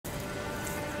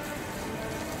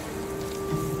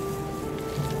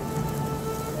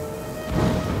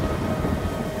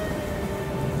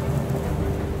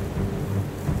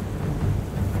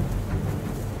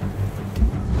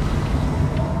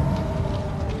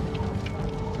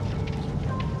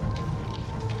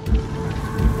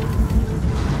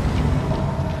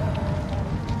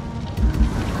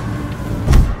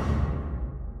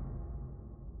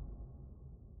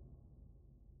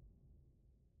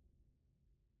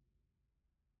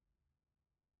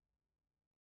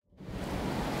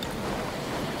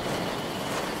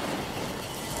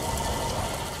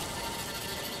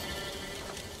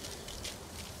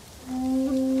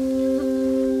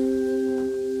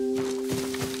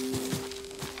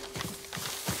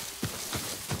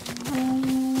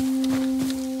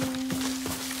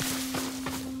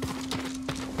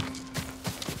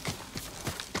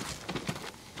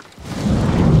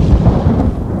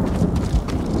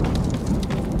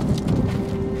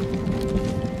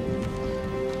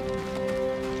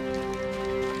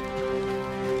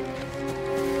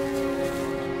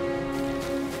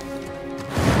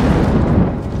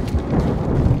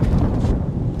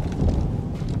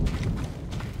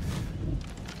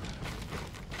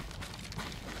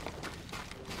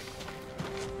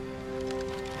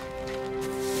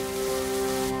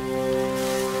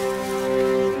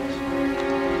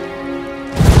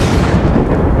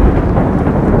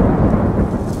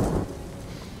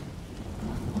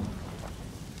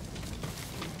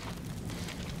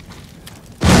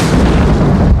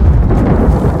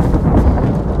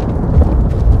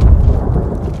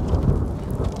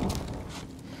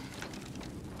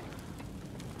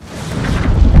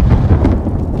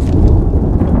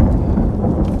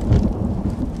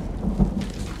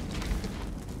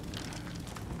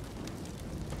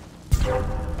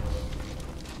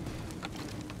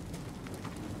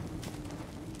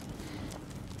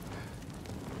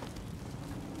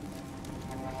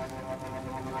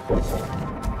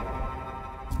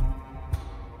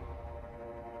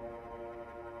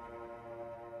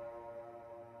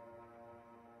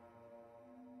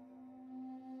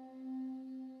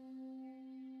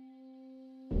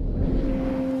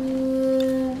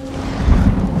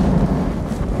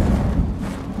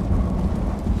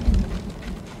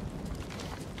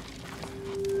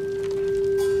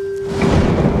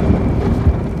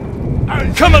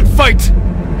Come and fight!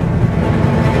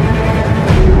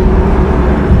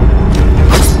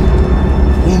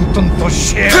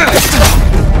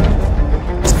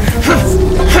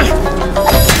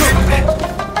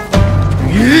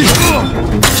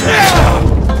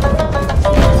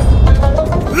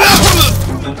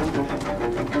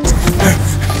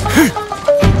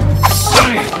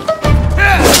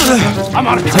 I'm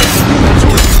out of time.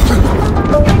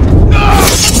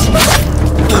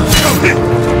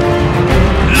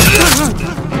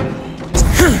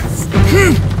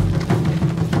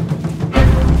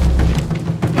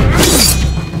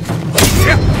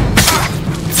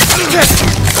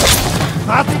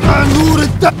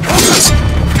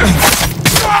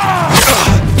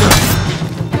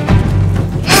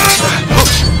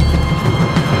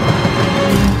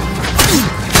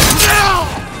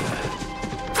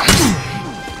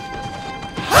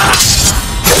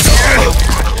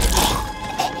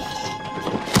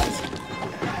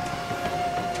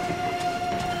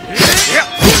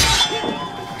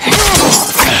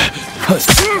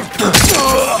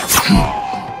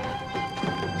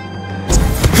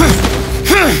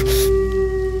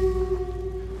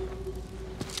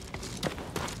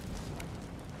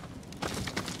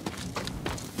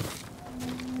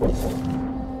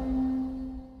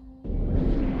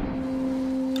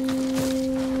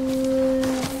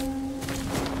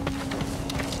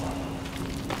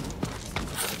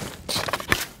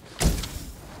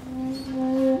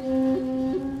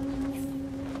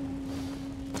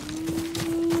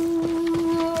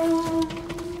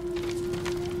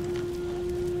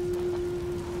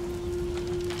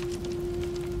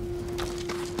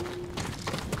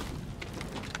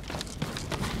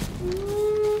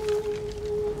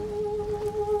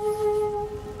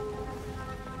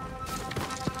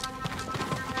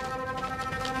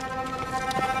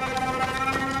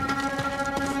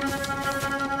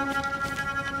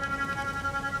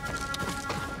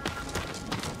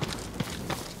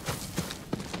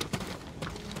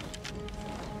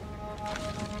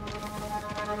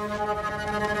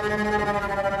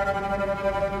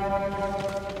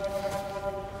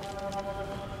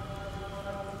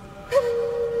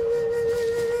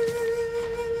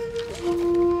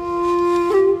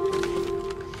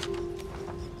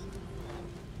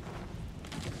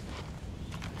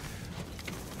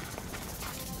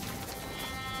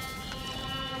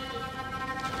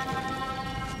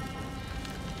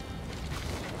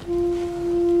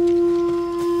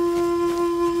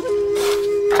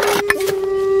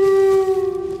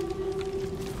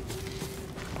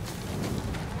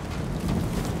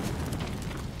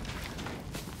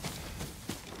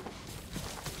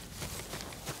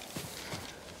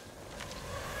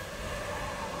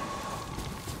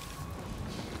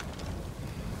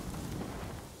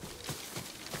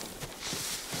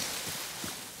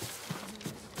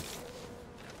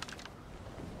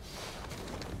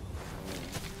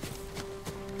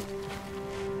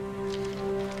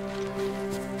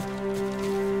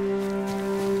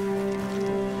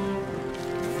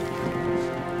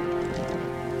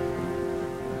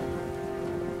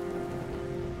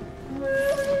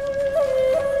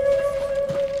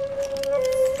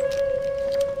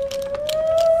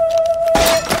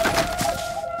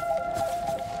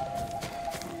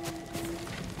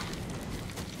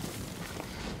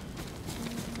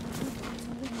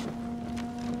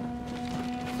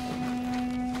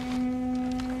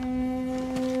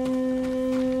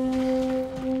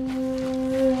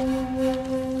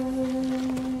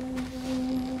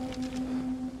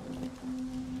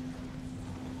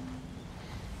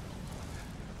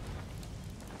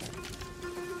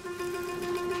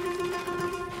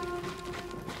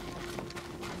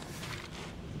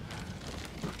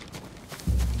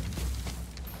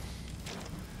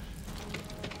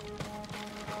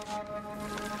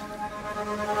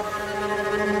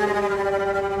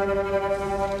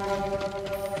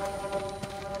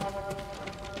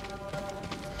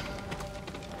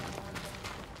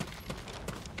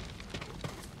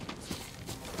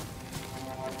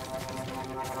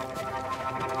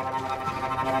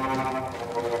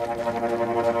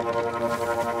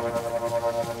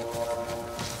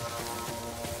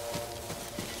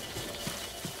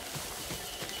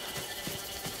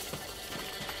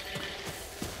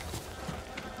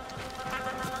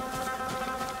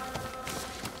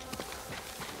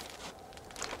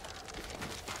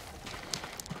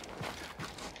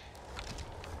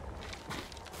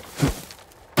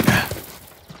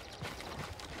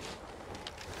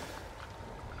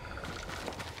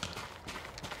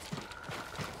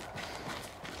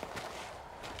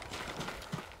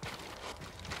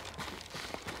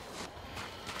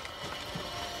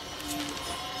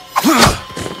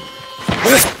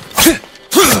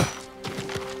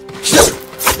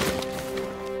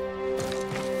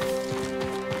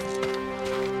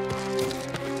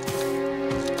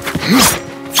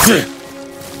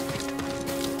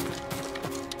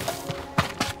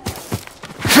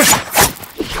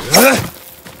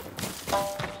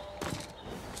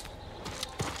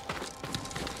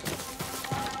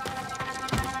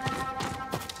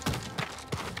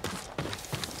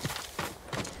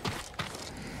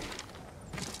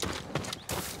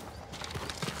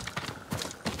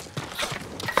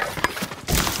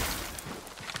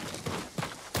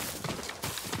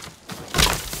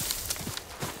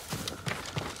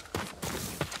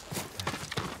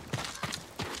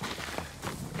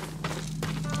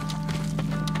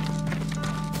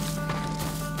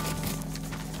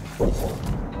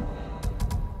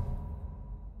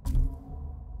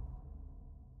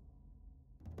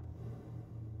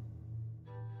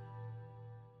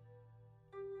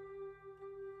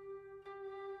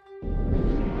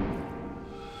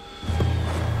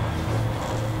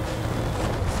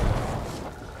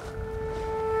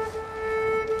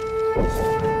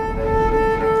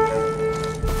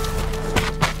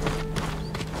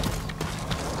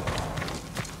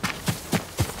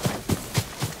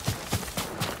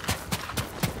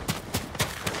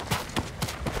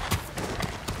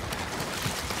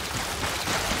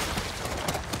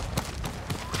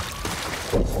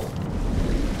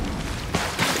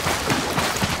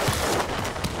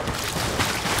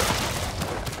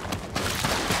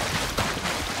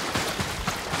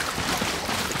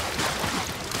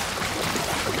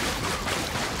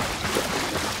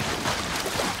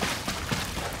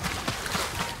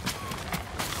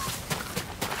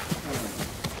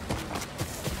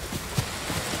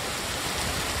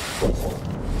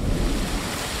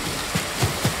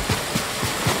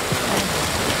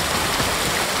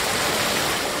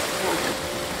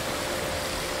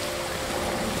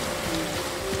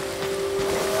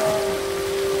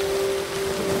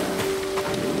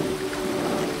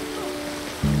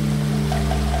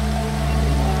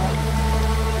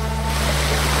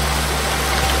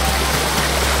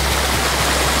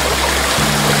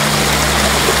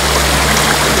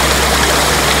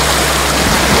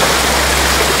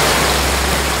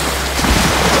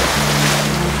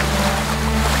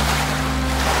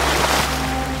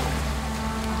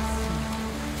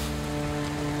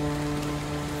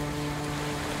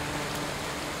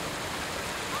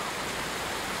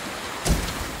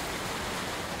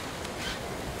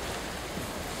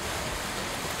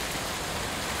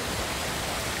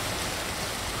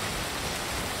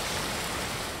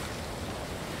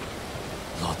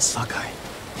 Sakai.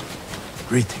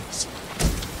 Greetings.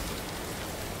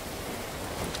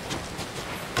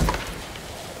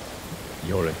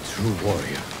 You're a true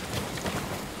warrior.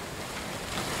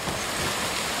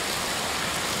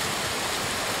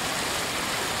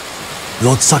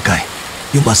 Lord Sakai,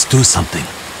 you must do something.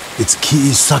 It's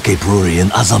Kii's Sake Brewery in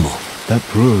Azamo. That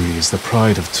brewery is the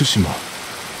pride of Tsushima.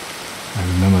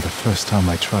 I remember the first time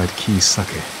I tried Kii's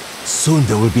sake. Soon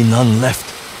there will be none left.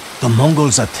 The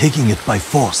Mongols are taking it by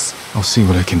force. I'll see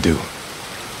what I can do. No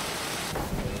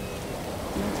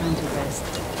time to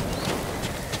rest.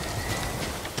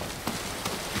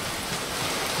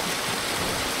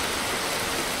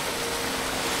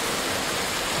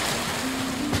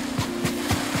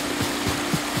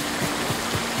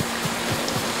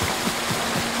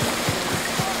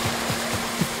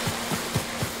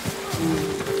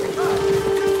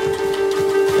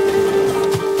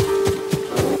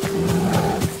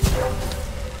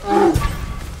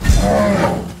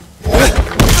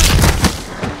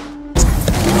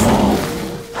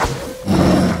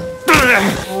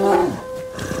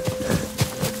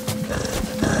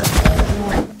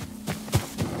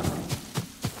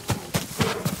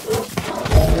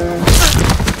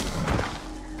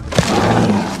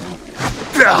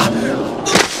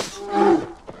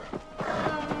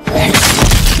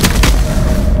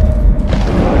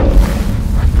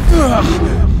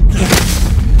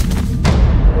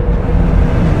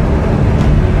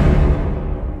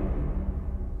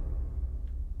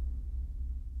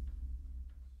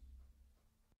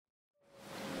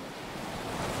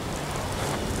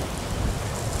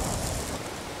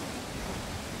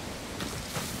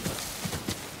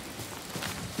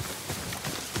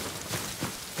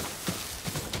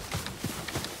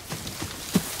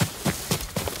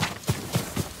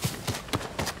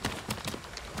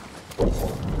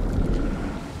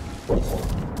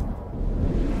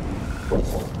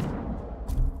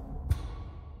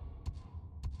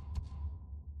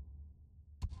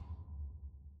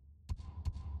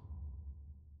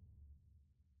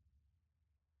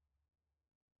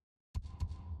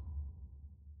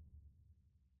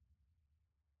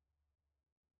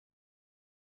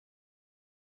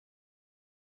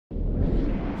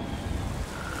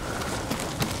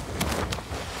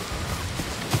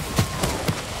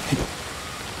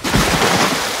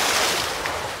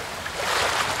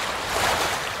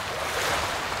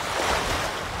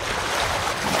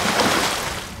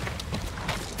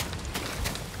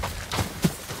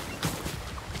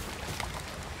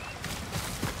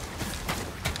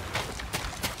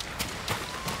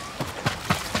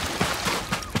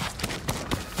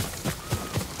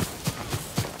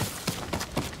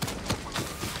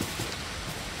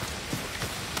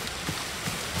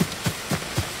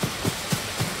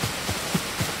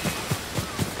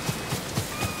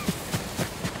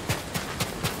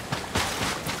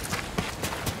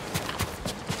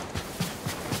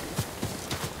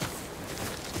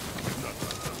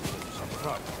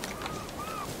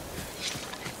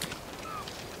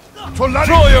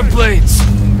 Draw your blades!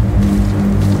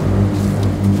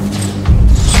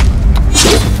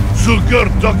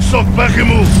 Zucker ducks off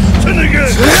Bakimu!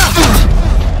 Tinnigan!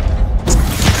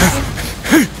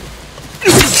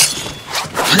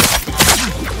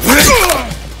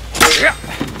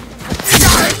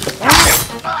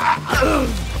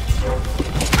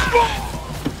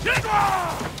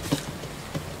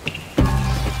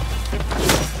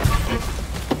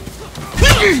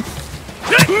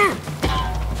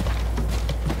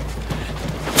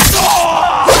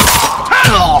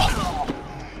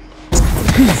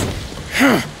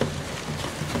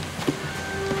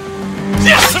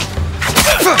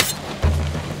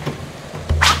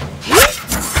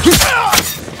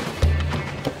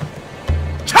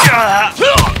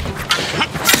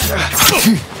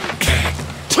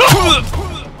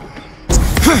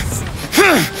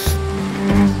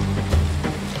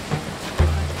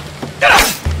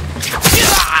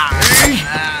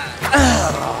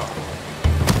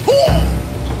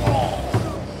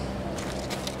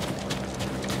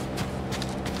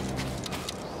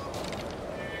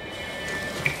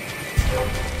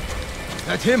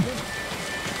 That him?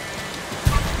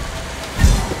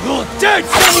 You're dead,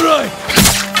 samurai!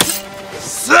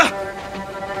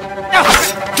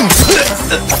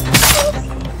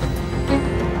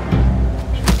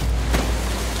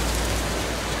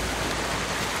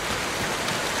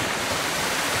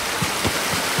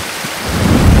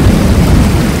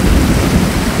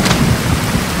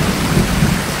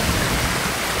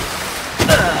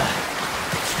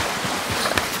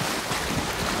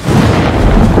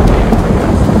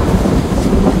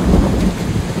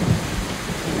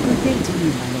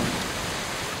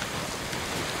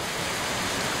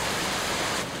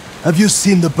 Have you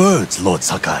seen the birds, Lord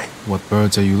Sakai? What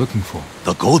birds are you looking for?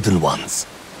 The golden ones.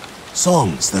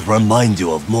 Songs that remind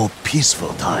you of more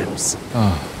peaceful times.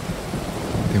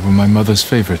 They were my mother's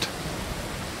favorite.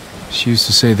 She used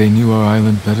to say they knew our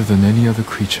island better than any other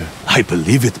creature. I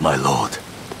believe it, my lord.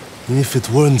 If it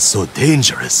weren't so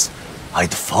dangerous,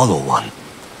 I'd follow one.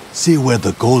 See where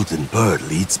the golden bird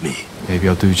leads me. Maybe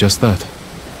I'll do just that.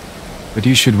 But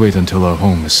you should wait until our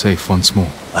home is safe once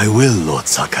more. I will, Lord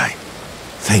Sakai.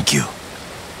 Thank you.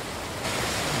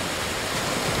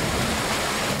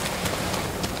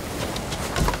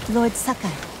 Lord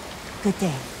Sakai, good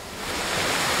day.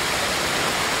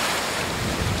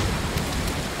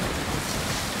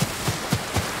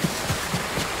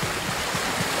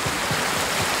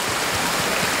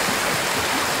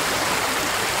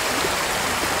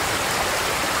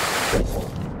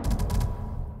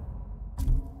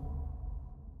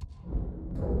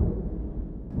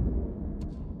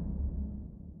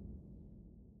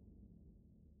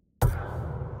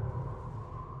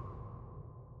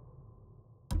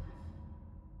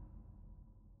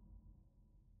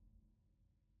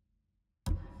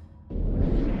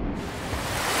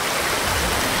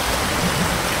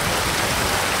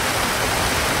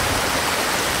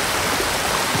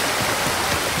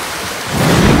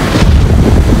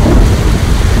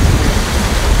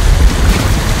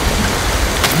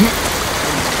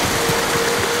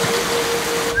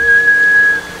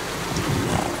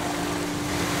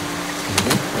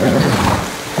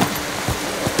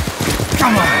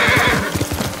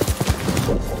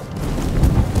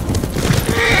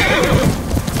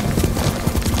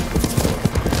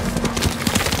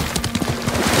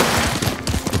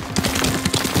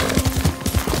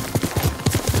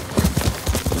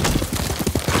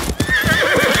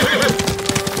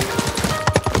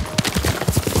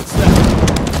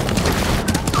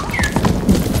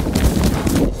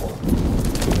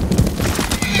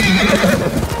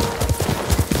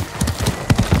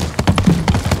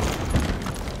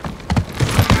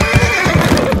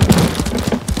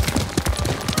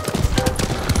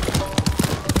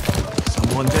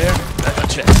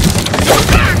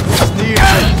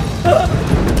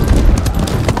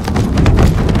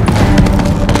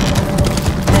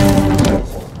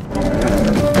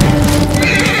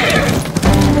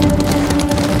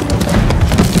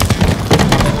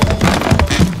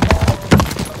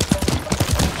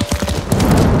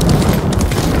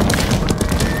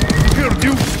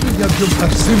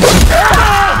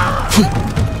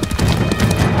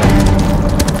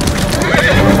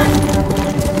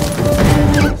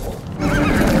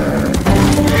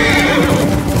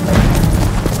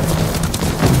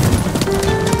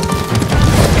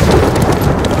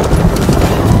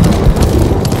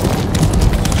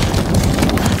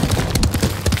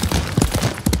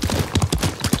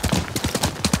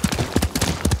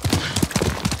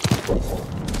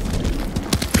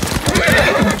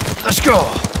 Let's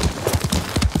go!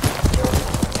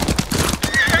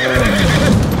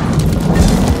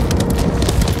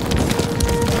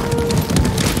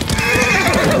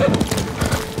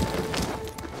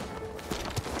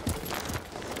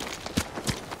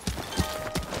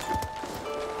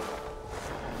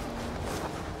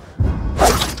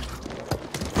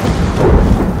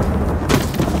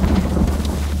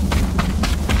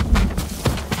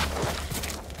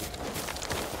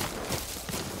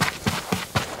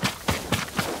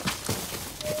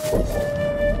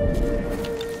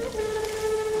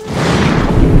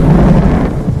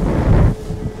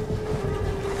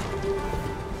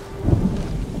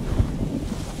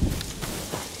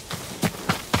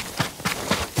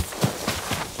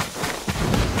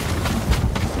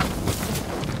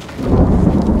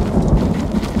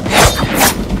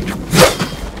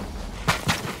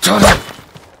 on him!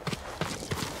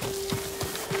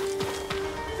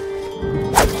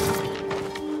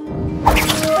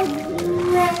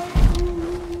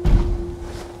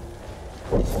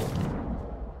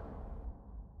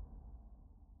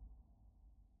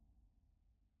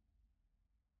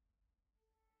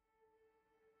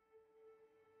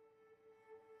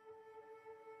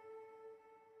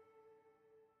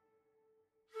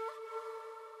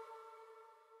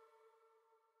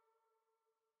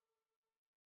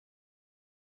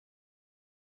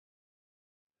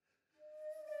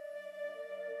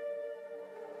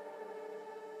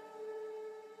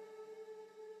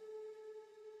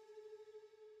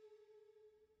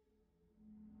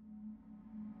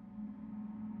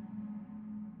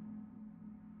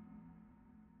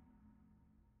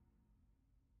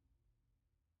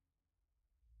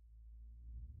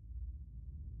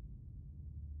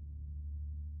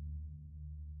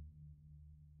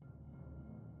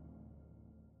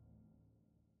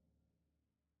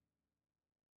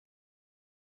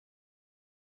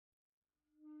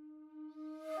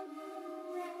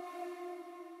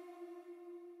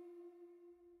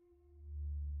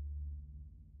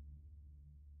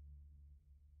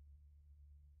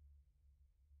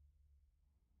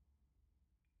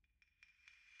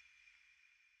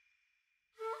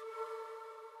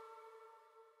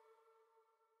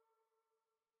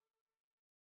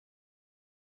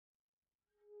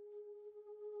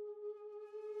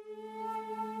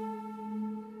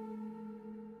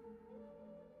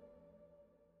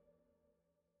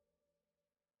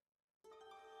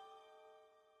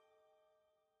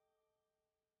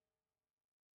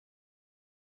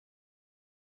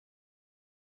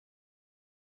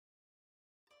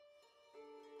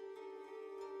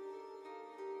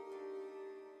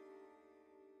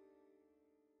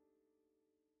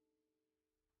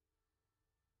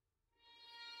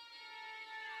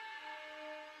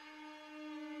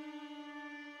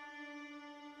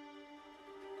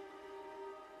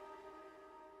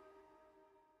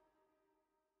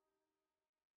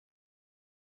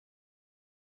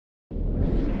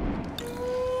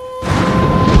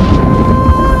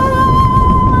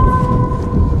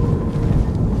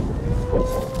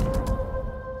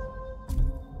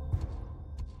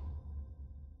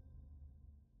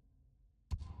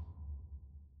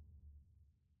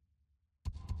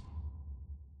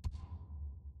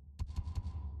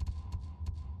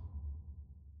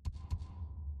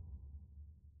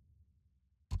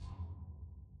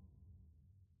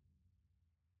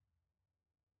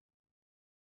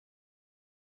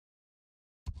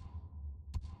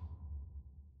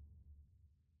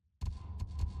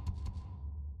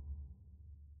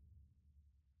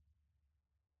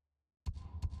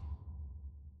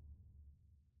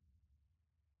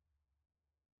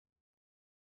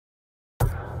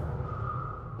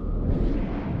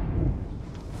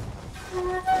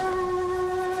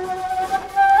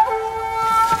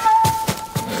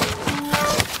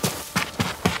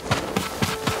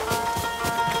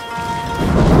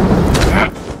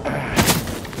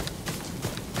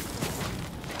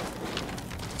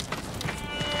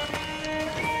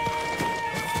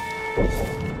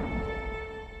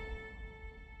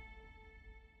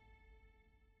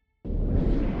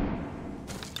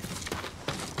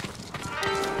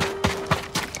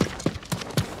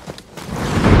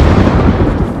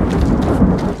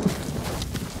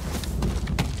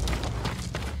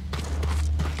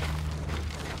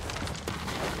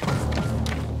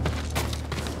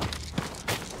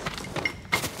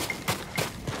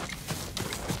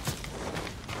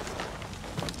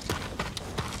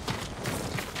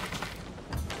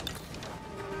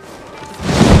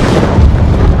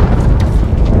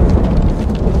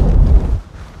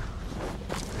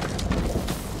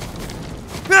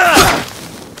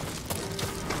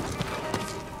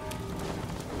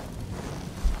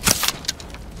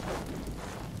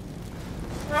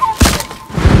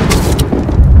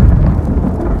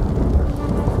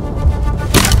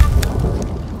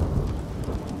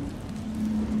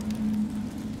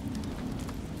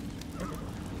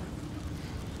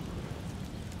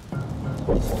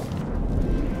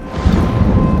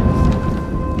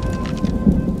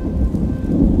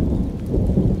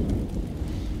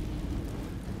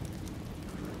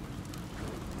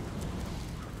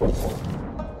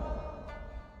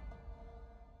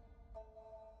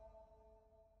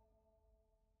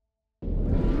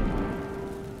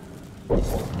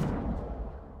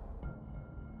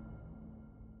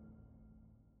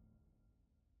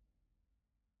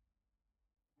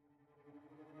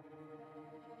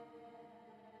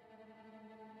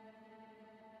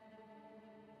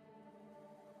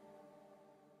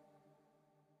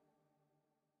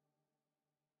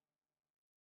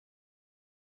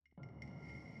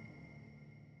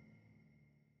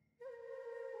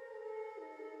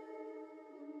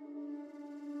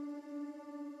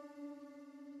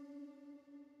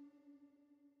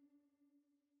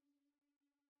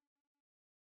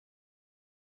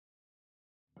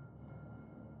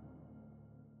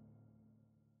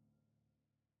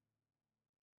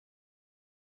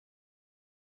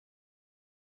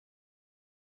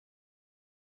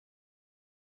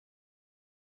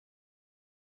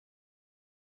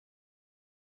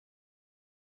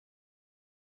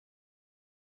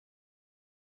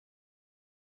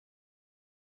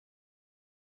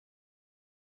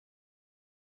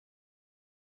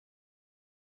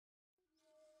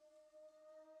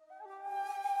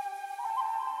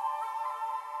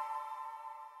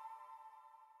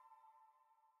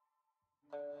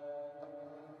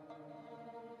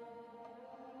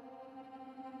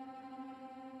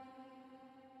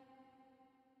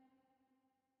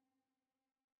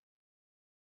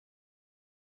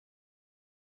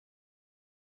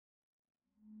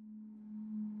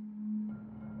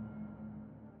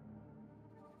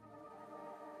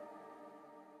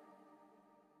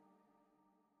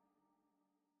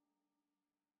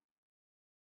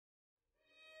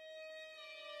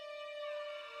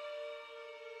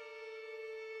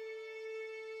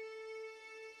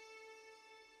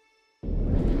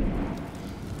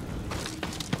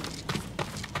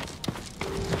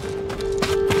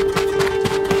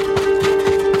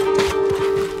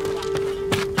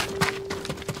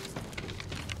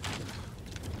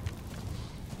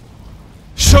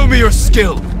 me your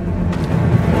skill!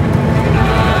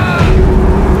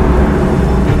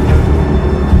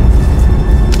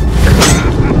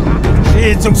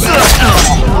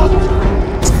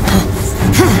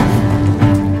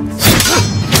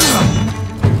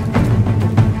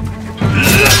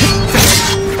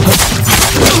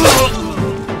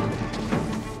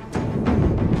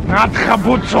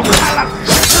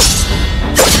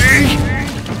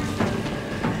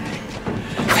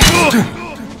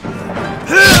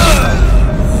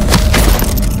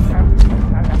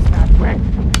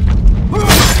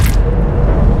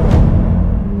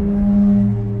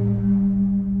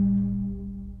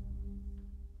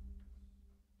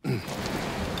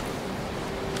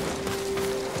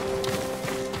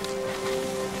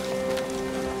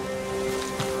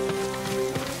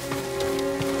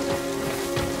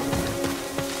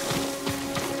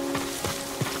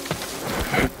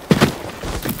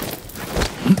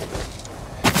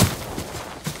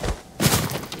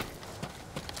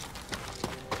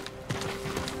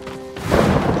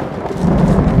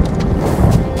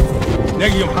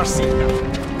 내기 좀 할 수 있다.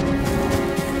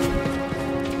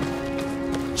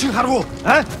 지금 하라고!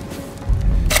 에?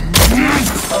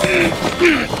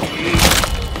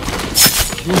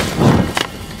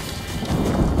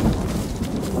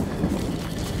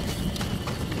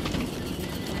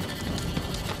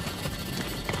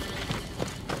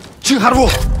 지금 하라고!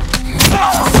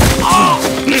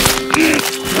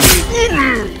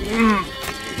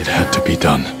 It had to be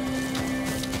done.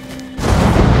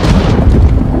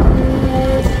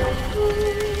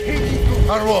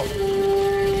 하라고!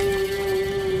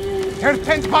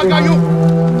 헬텐 바가유!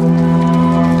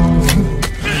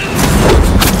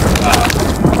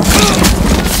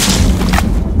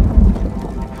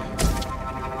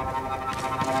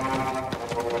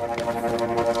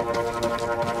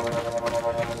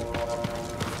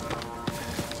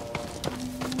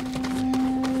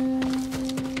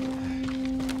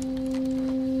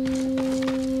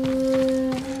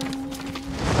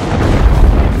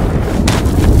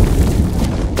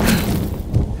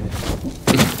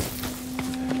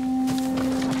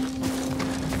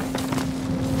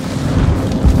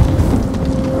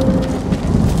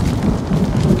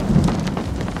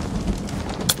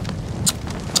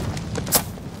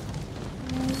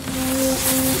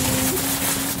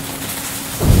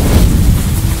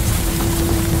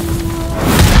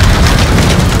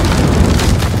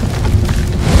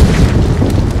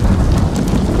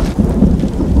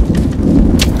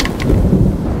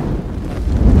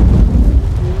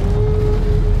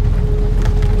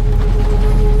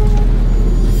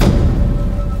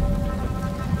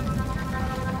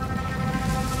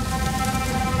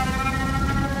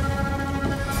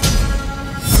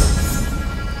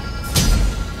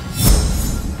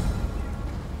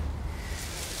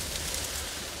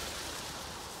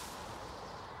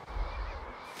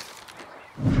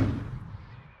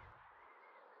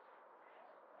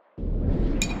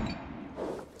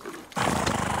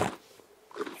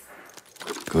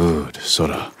 Good,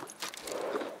 Sora.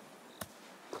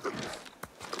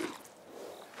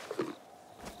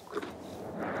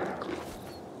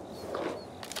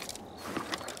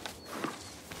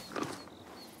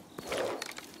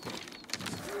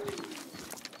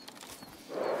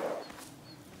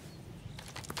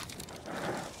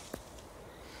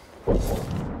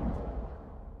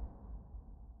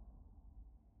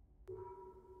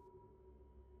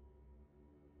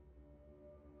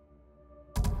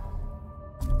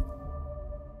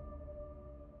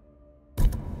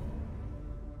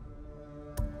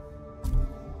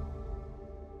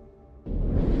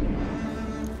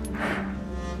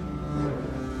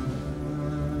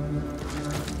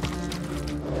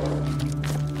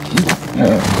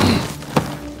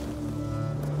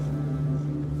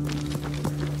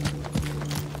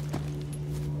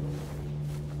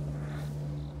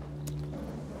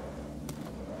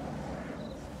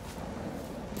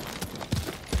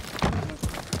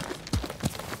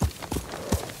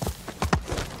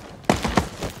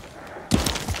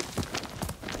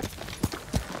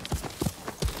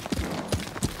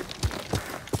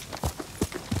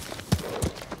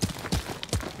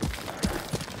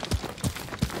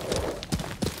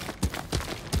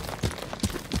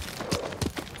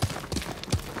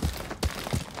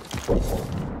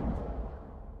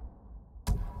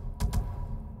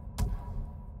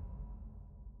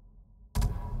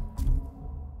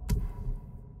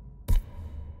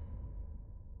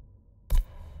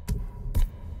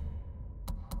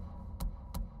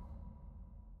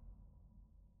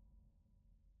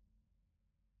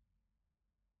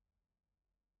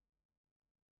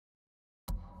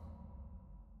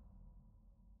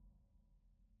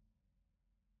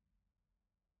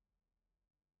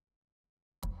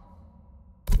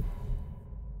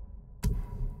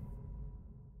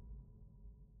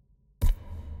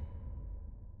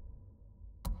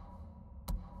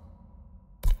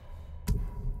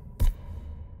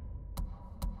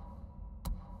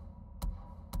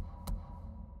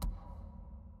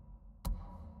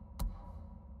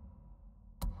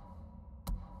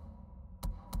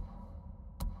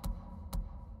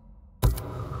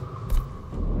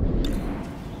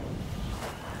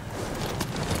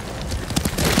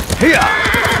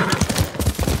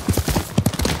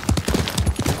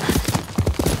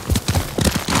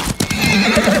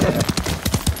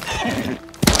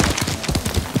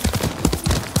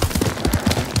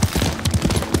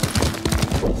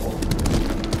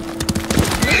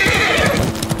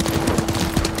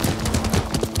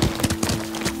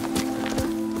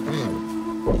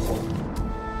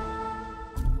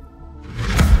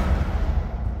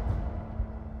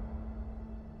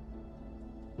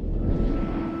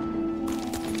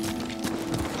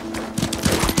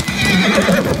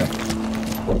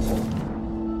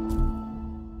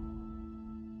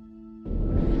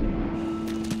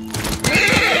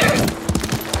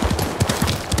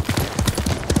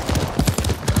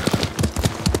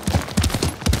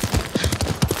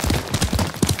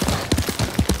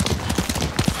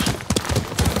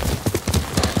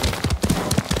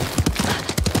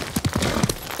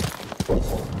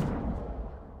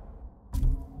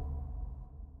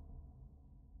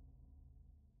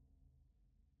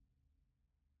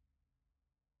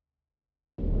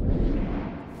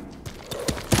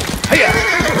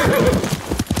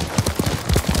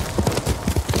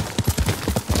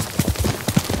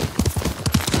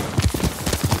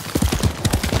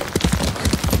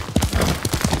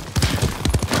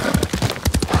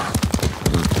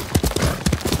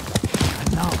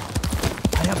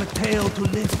 To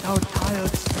lift our tired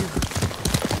spirits.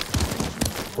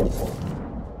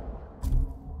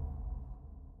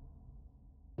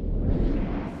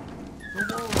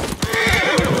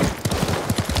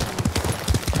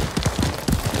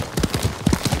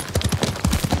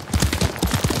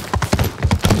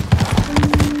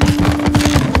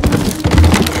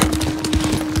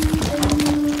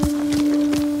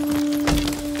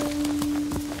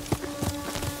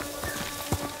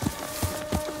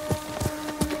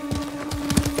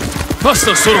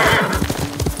 Faster, Sora!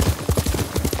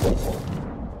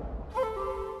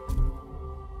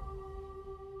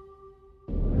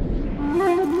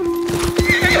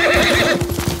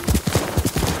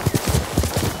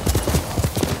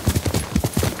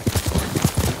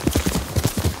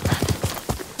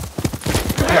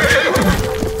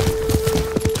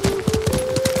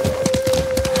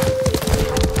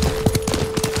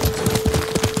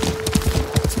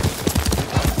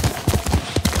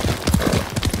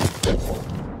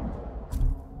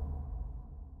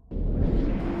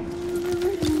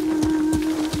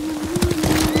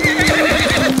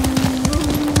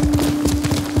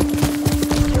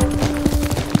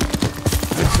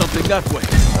 That way.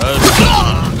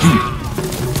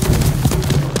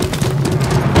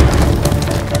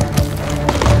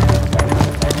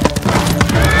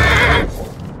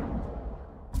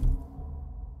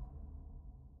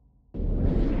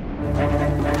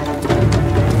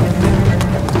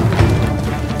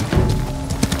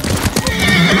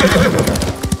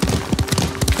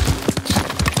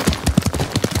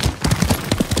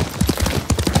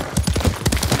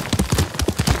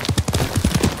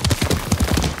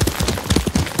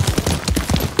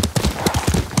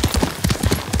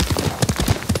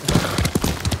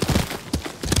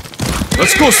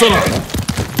 Let's go, Sora!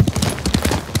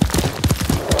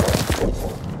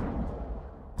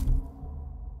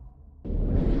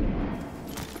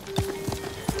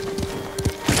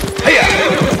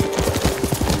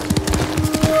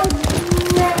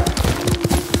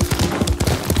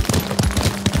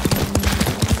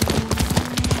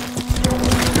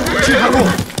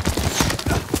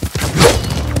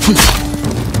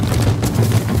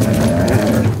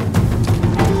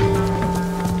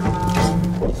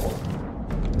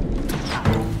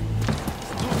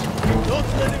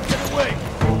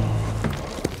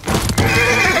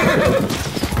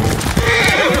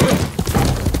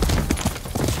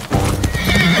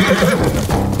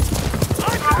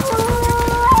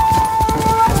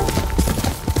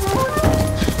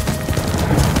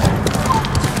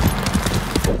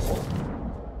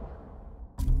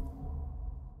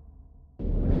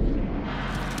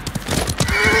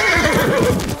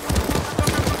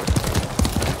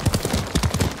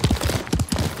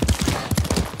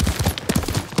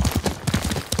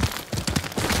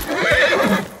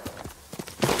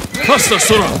 Faster,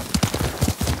 Sora!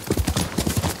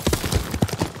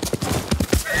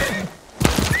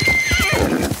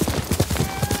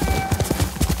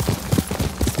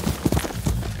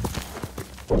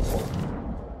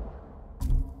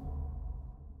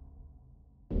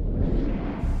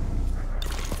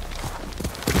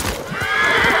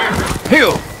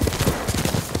 Heal!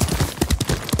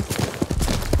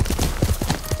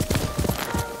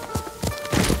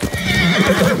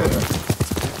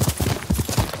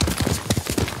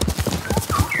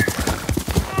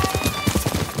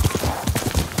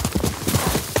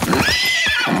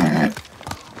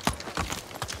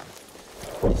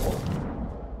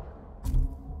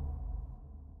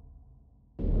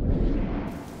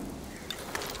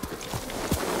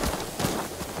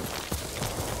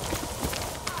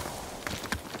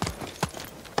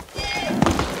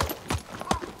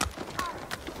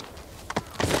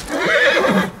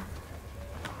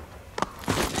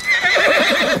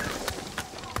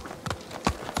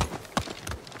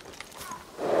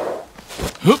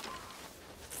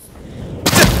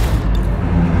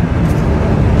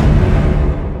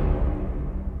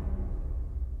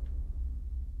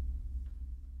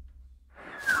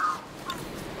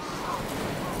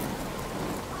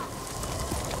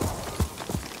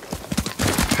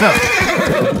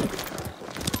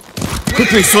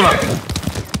 Quickly, Sora!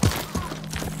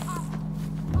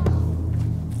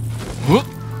 Huh?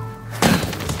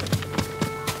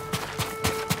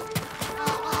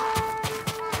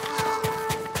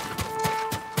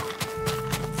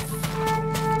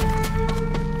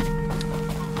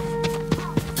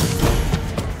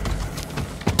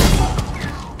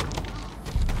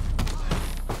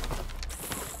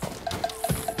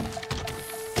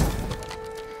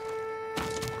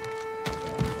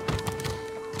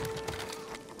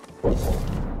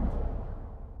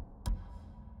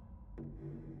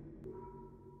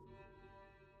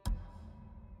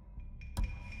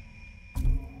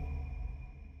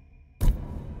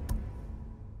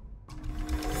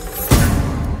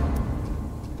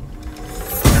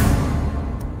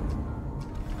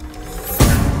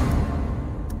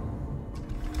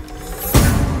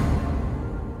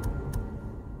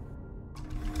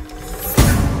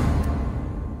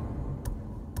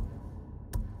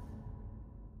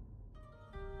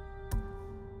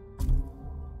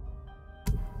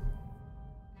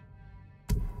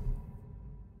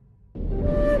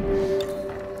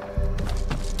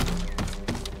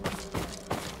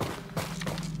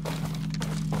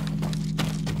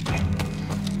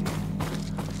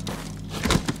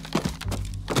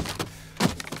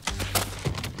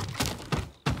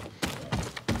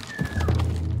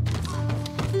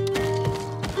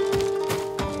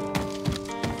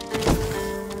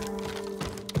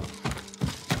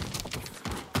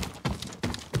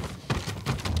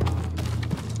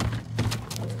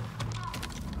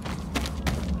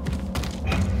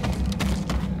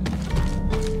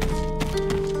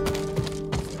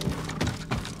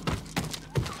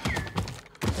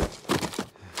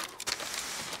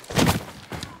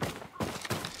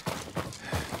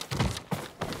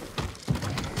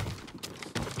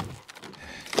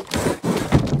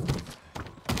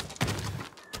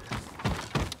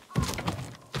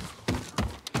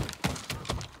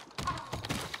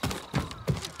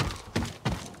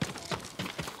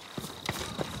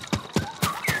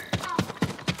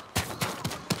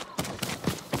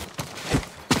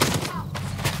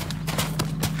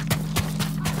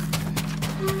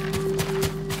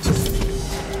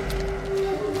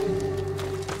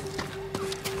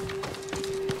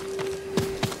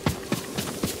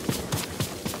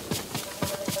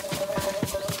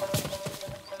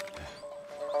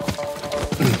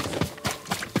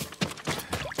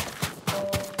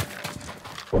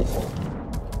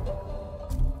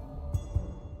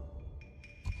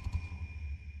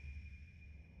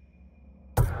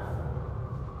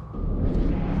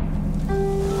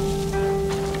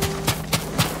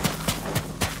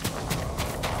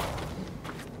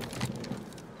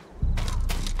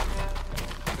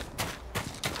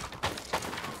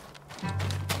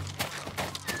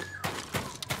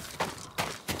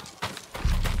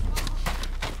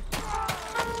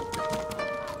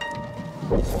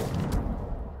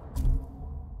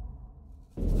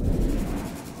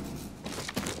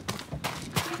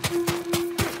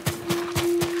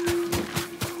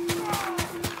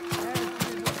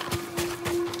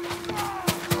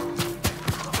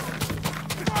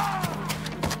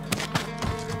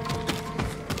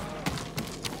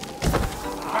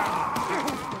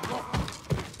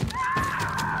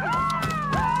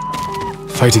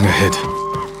 Fighting ahead.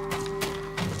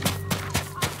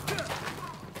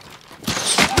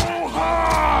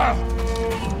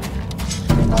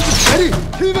 Eddie,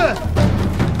 Hilfe!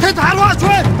 Hit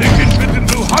Harvard-Train! Linken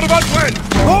bitte zu Harvard-Train!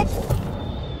 Hopp!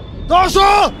 Da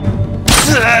so!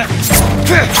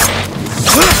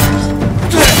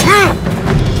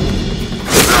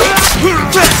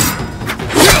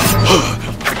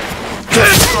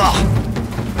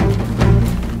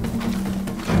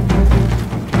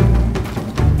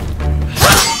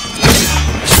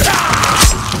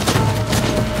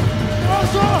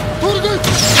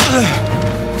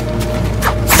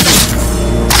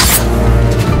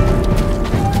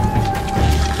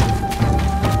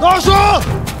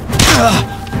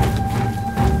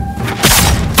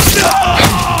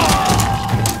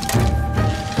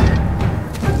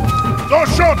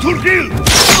 Doşo Turgil!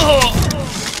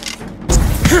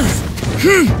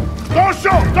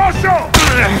 Doşo! Doşo!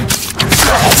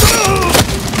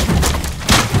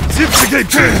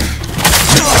 Zipsigate!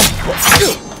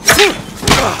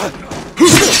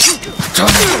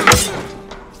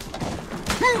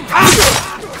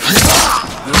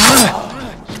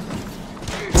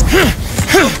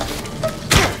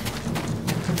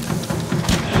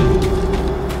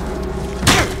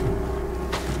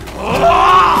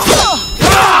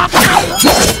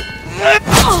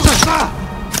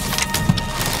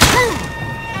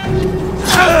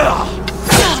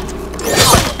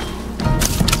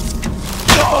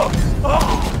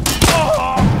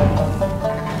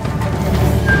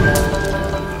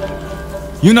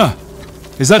 Yuna!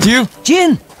 Is that you?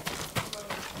 Jin!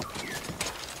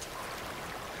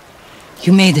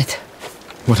 You made it.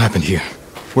 What happened here?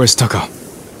 Where's Taka?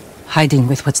 Hiding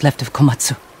with what's left of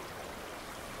Komatsu.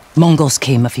 Mongols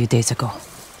came a few days ago.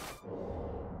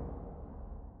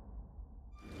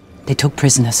 They took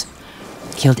prisoners.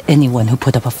 Killed anyone who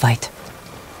put up a fight.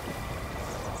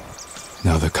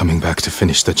 Now they're coming back to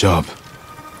finish the job.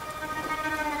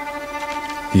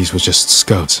 These were just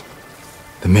scouts.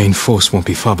 The main force won't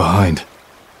be far behind.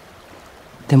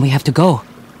 Then we have to go.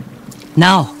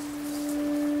 Now.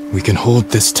 We can hold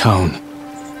this town.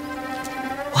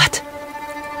 What?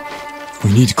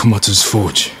 We need Komatsu's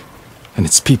forge. And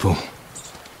its people.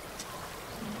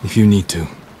 If you need to,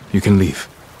 you can leave.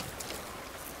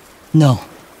 No.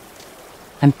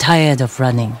 I'm tired of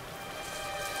running.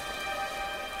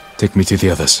 Take me to the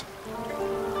others.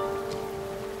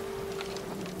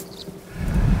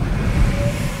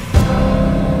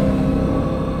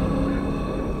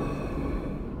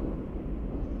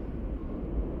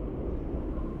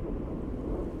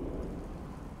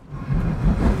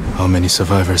 How many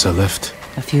survivors are left?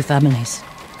 A few families.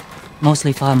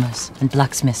 Mostly farmers and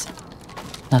blacksmiths.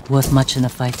 Not worth much in a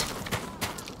fight.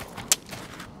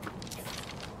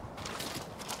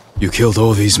 You killed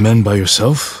all these men by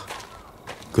yourself?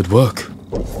 Good work.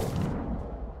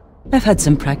 I've had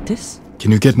some practice.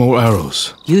 Can you get more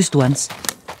arrows? Used ones.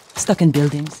 Stuck in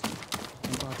buildings.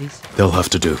 And bodies. They'll have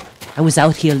to do. I was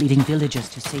out here leading villagers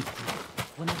to safety.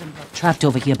 One of them got trapped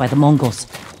over here by the Mongols.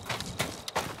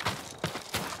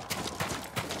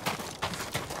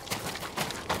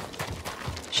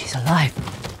 She's alive.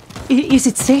 Is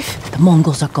it safe? The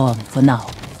Mongols are gone for now.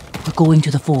 We're going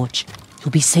to the forge. You'll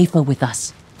be safer with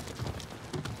us.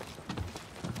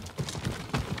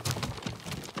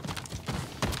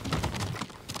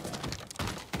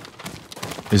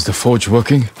 Is the forge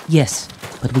working? Yes,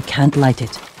 but we can't light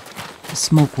it. The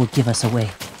smoke will give us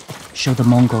away. Show the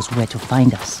Mongols where to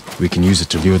find us. We can use it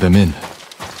to lure them in.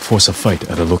 Force a fight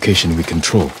at a location we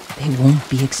control. They won't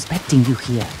be expecting you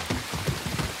here.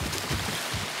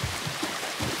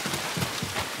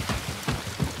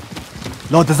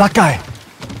 Lord Sakai!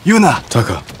 Yuna!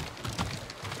 Taka,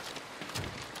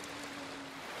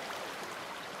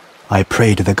 I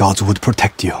prayed the gods would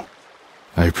protect you.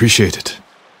 I appreciate it.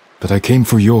 But I came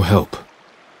for your help.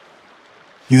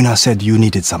 Yuna said you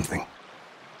needed something.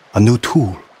 A new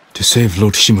tool. To save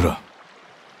Lord Shimura.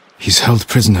 He's held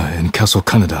prisoner in Castle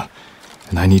Kaneda,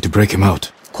 and I need to break him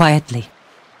out. Quietly.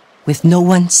 With no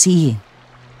one seeing.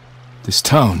 This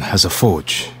town has a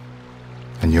forge.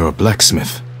 And you're a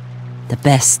blacksmith. The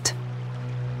best.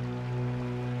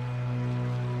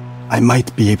 I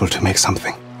might be able to make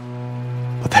something.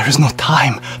 But there is no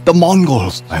time. The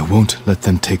Mongols! I won't let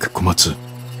them take Komatsu.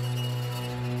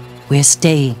 We're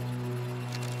staying.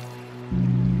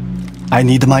 I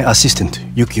need my assistant,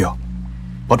 Yukio.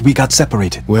 But we got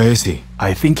separated. Where is he?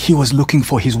 I think he was looking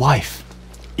for his wife.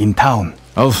 In town.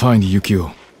 I'll find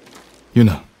Yukio.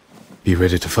 Yuna, be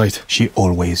ready to fight. She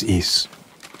always is.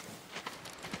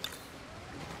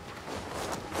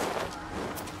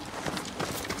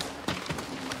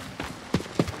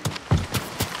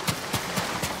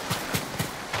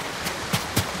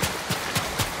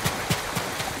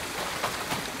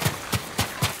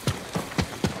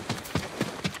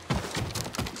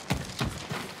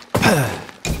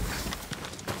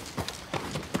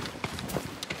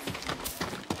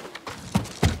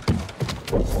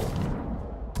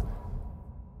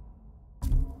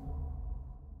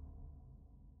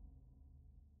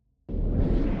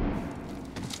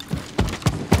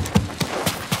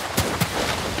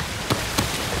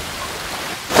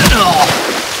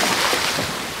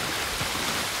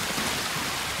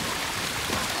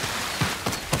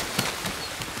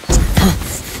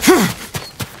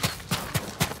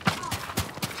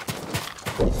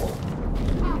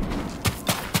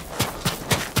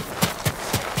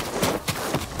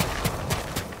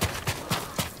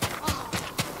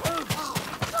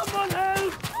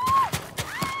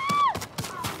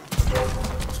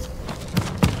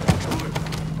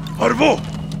 Arvo!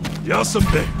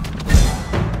 Yasambe!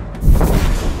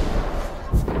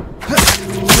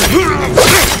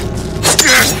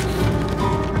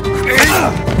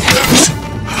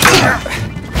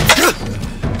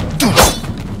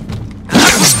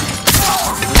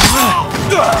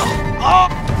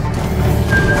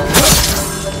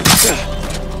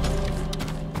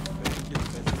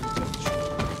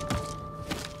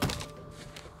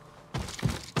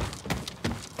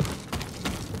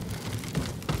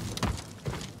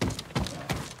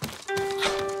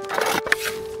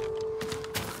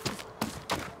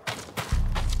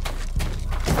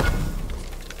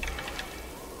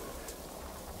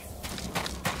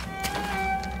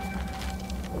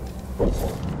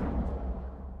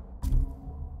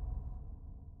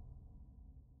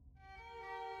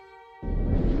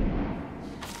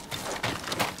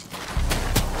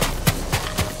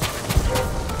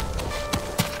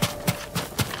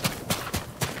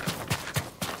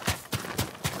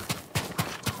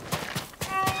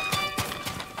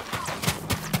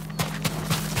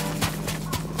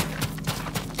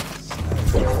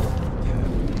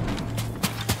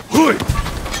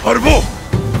 Arvo!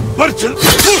 Martin!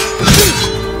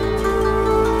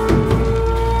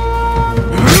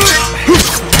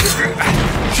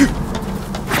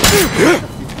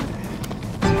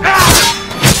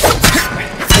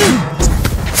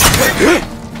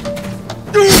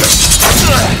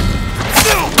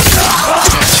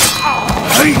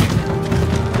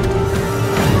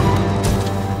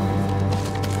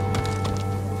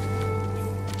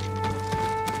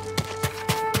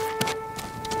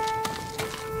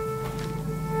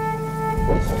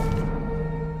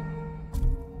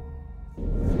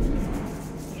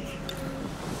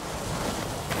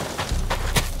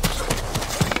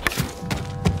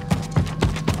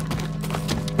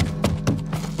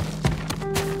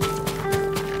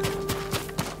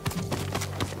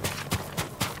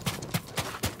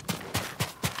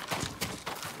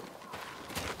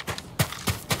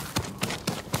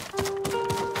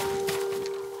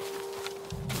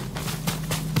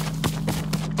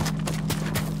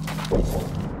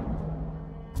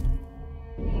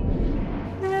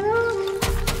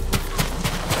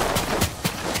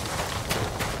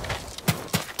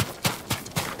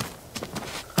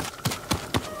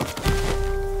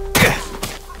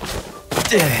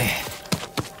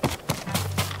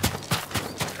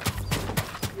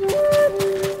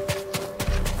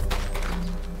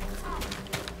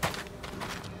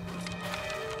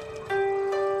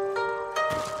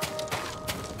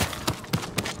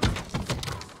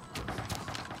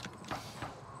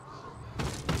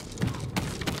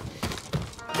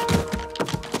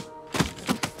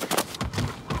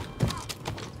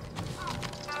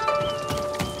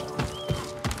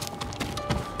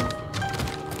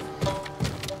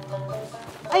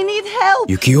 I need help!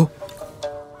 Yukio?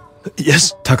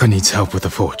 Yes? Taka needs help with the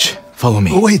forge. Follow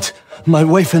me. Oh, wait! My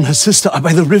wife and her sister are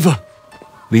by the river.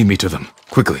 Lead me to them,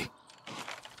 quickly.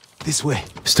 This way.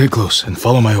 Stay close and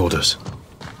follow my orders.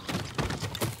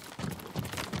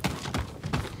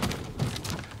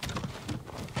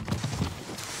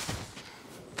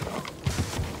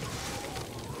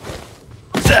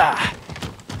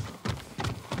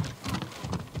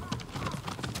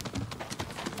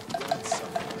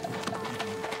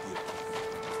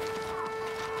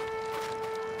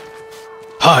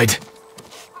 Hide!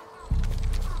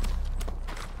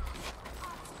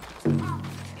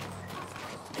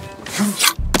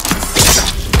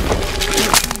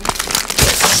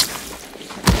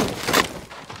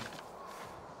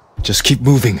 Just keep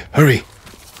moving. Hurry.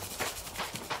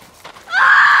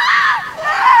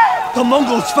 The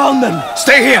Mongols found them!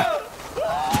 Stay here!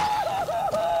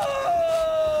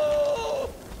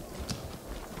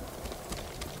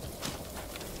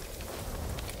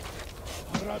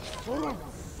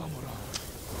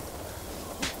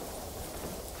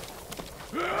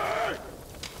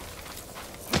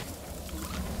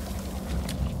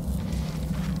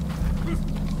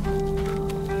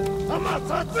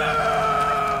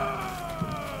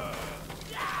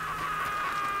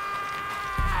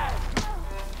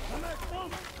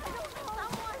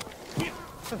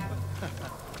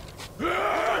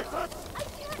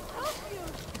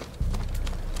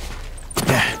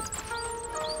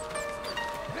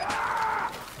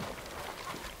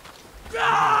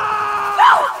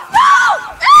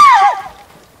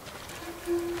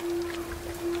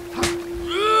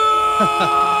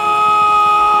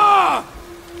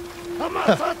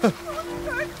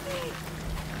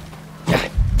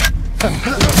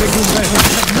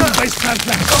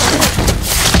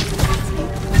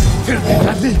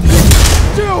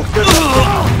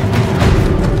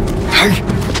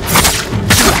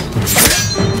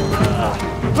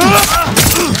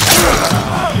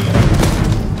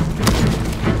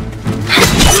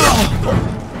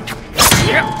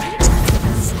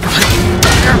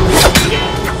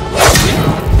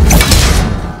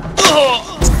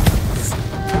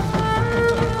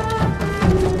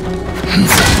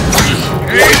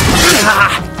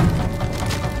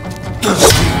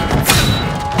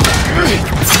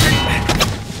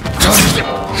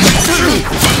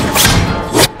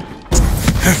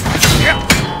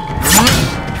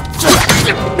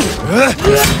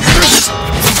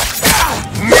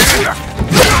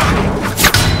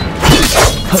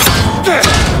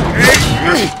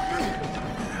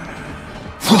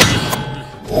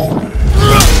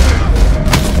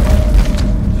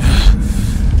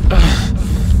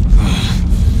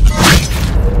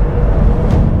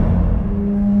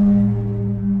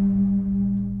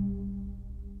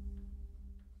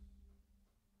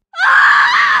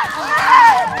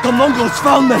 The Mongols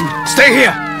found them! Stay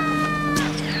here!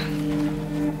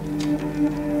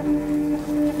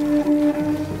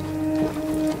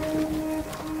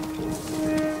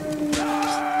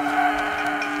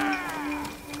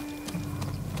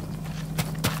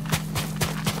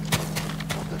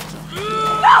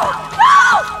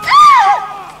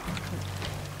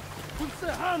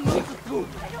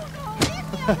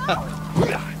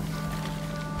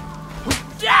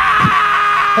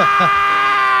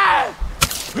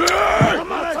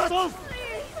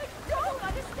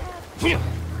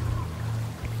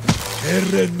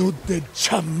 Terrenudde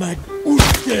chamag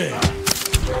utte.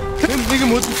 Neге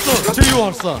мөдөлсөн. Чи юу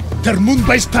харсан? Тэр мөн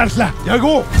баяж таарлаа. Яг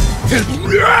уу. Тэр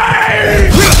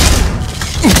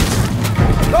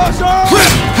Дашо!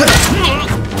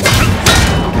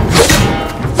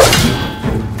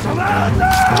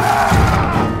 Самада!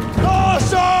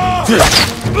 Дашо!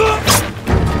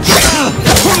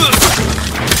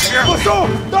 Дашо!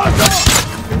 Дашо!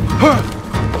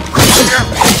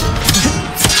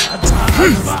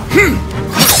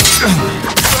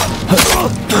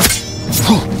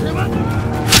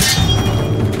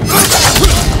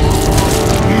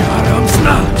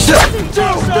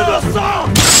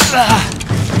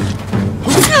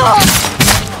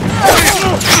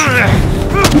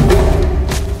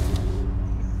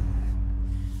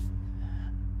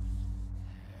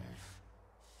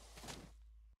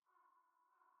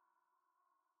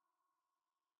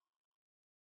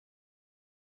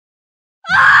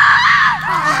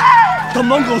 The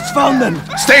Mongols found them!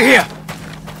 Stay here!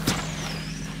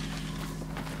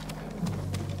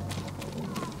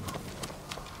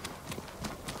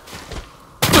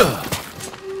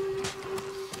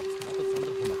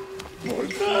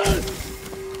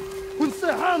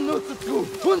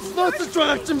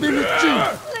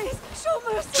 Please, show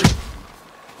mercy.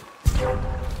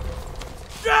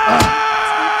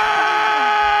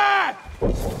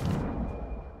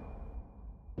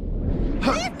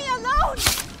 Leave me alone.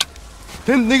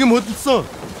 Тэнд нэг юм хөдөлсөн.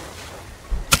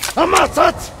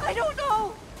 Амаацаач! I don't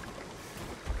know.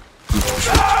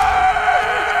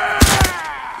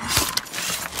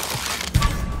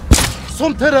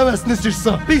 Сум тараваснаас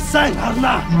ирсэн. Би сайн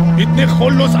харнаа. Бидний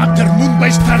холлоос атар мөн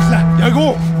баяж таарлаа. Яг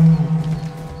уу.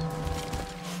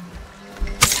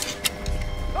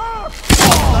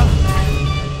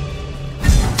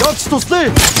 Ягч туслаа.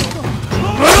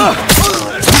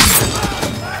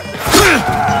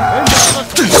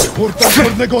 Хурдан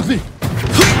хурнаг олъё.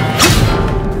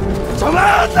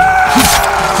 Самада!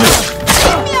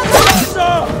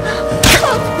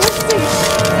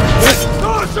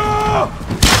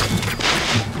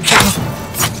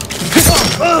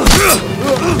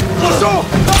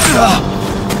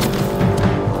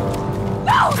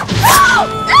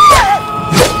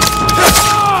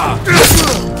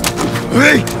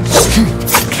 Hey!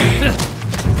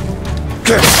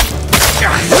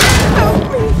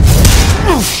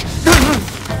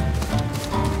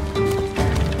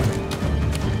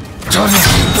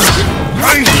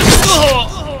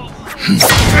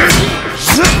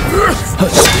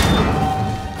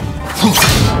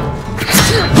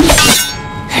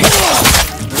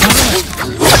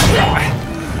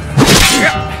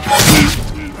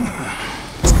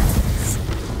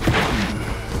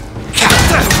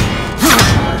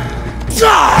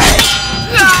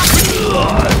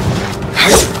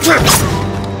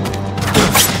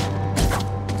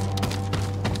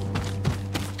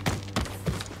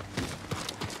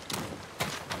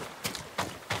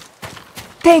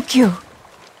 Thank you.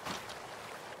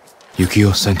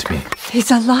 Yukio sent me.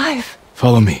 He's alive.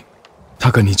 Follow me.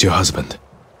 Taka needs your husband.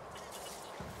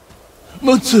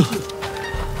 Matsu!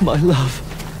 My love.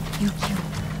 Yukio,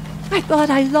 I thought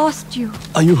I lost you.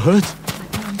 Are you hurt?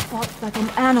 I'm fought like an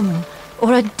animal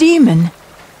or a demon.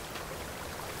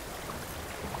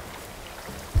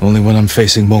 Only when I'm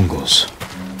facing Mongols.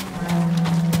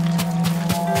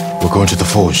 We're going to the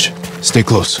forge. Stay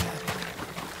close.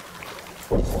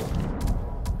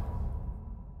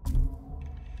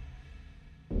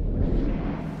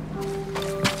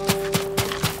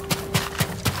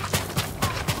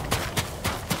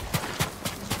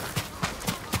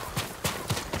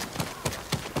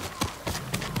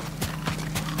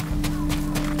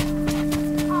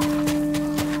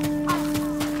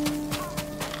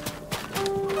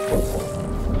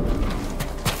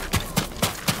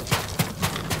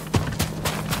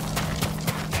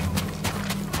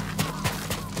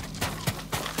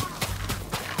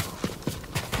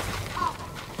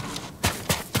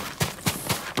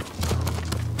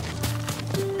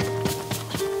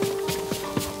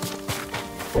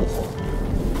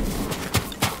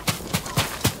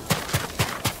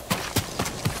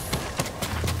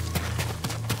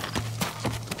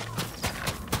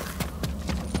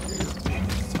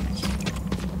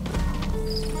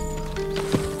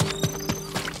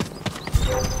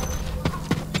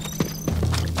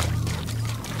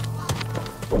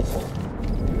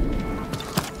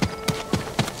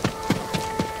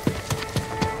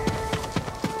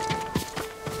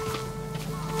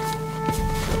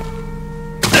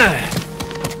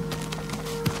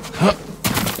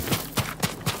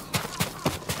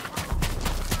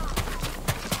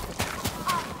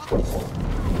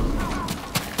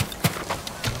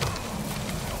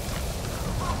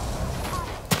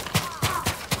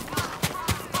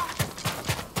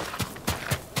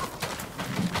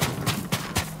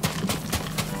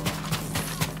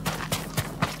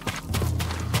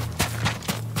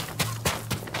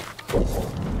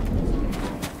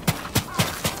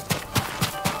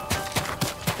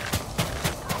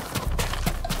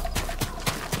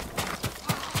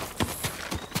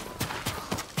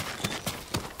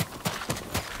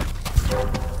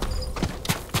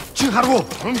 하라고.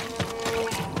 응?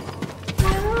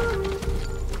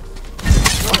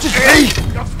 에이!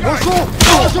 어서!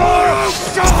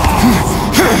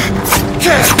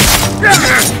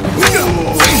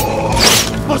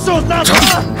 어서 나가!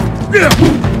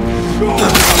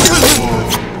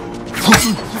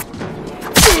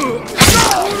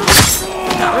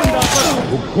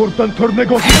 Cortan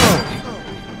tornegos.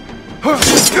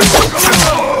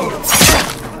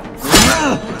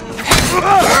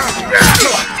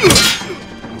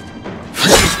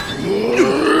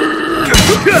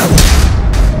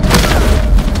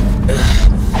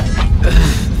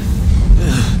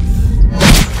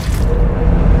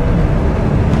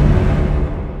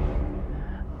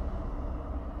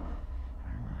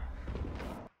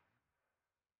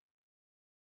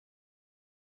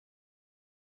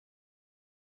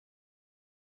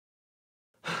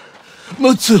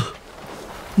 Mutsu!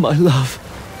 My love.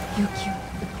 Yukio,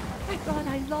 I thought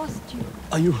I lost you.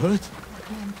 Are you hurt?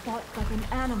 Again fought like an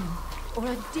animal or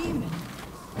a demon.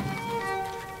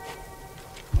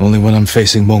 Only when I'm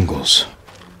facing Mongols.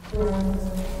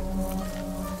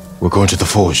 We're going to the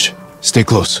forge. Stay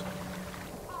close.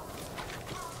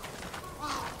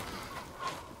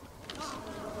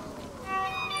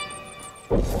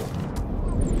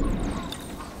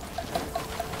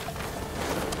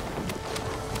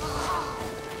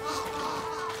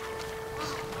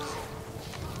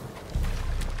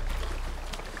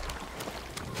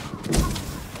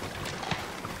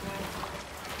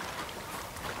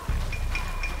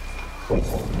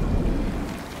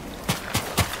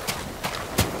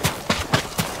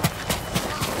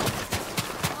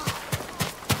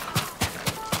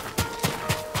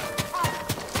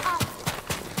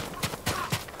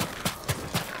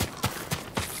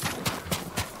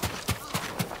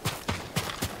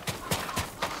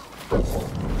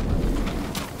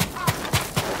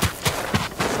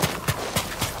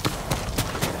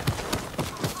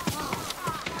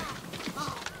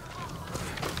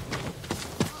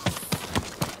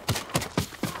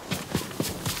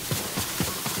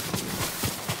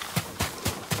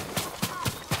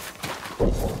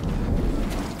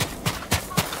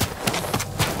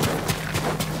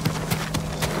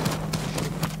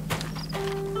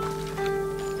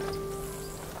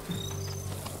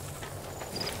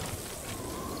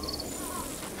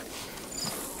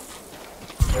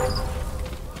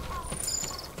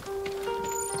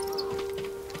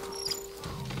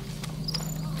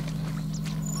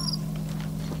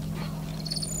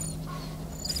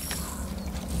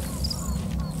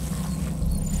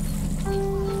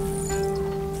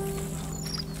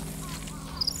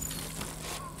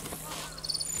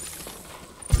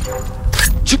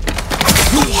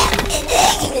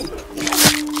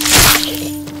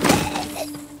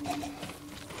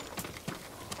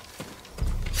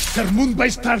 Sermon by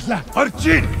Starla.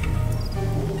 Archin!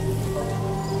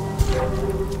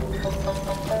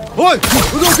 Oi!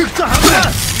 Unogi Tahana!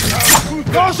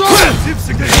 Gozo!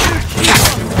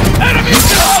 Enemy!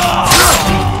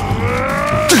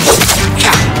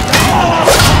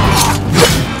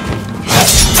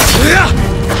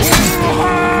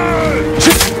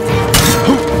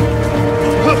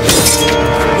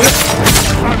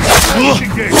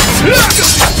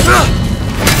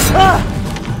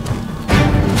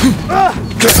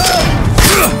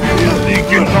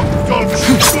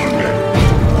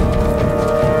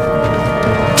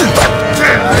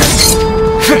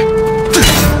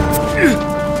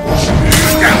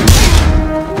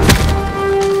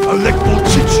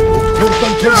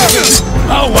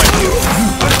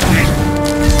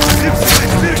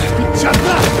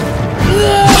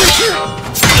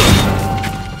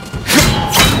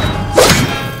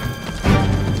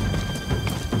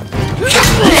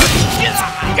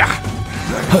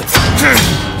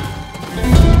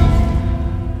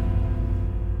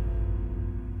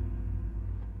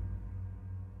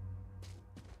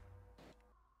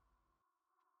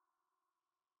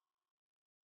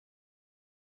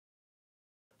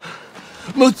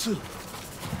 Mutsu!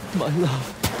 My love.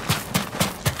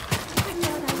 I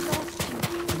thought I lost you.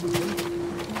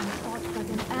 Again fought like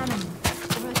an animal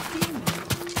or a demon.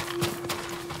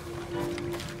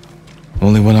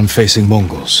 Only when I'm facing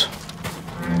Mongols.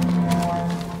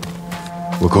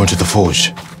 We're going to the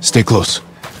forge. Stay close.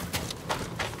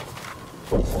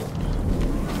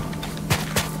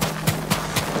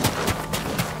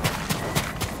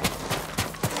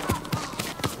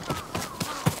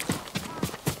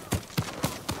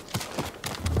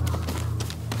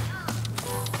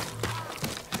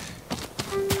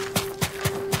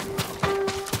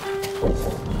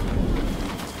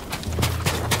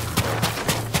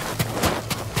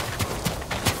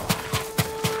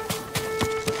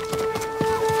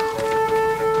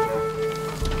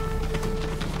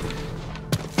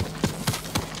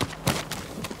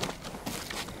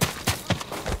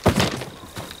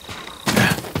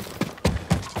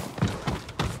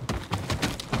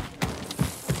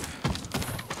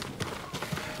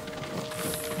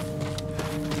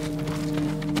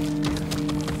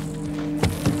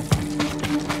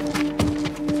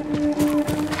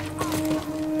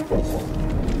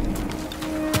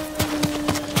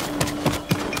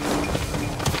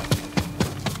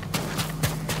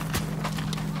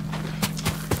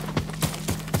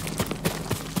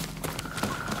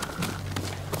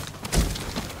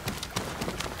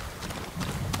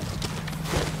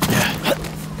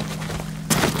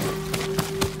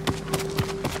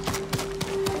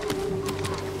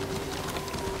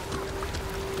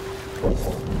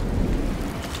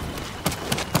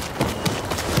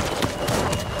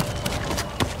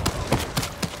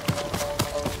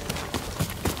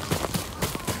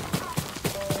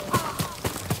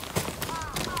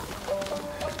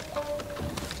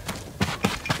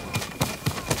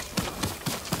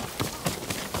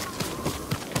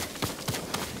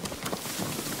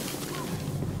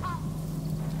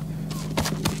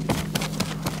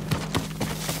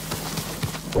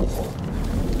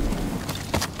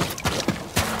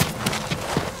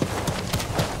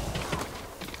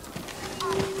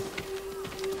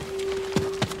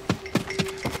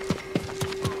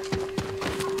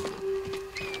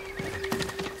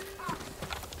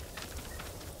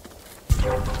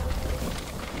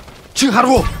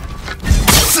 하루.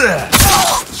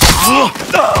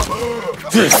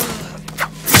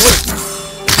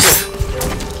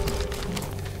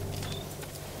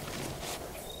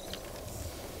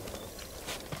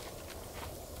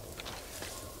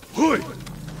 Hoi,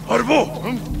 Arbo.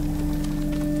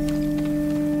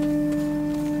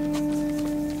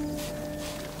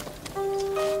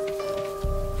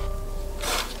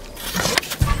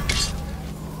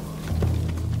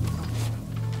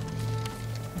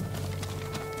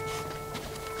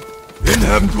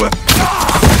 Inhemd we.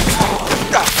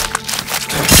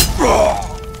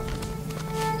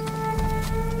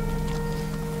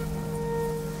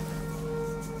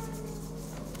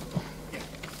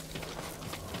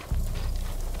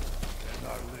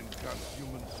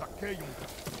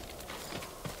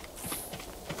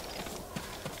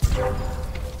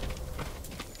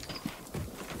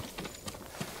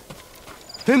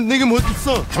 햄 내게 뭐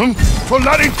있어? 응?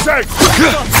 졸라린 책.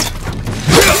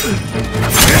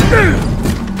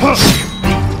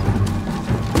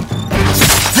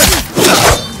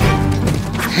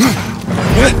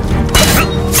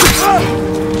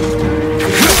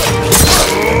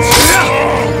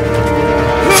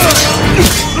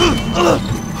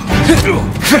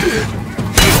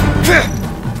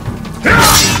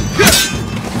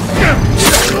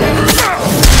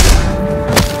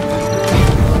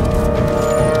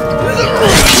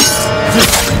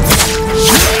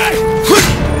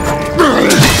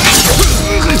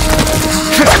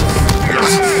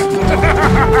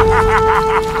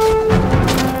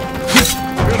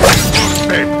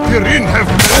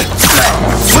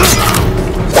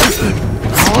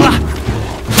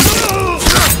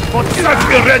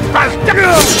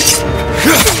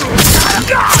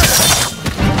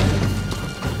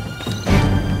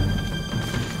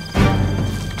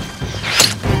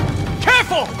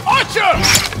 Careful! Archer!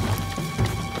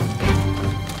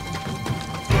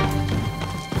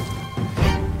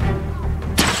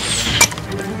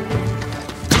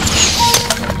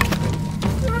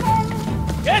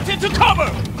 Get into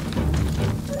cover!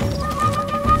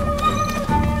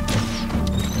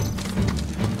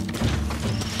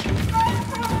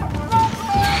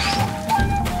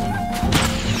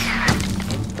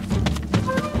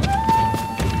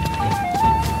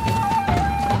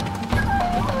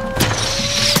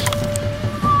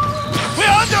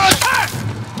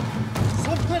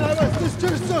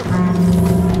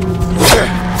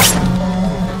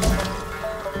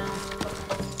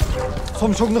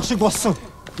 솜속낚시 왔어.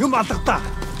 이거 맞닥다.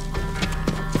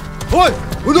 어이,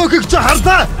 너 그저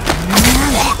하다.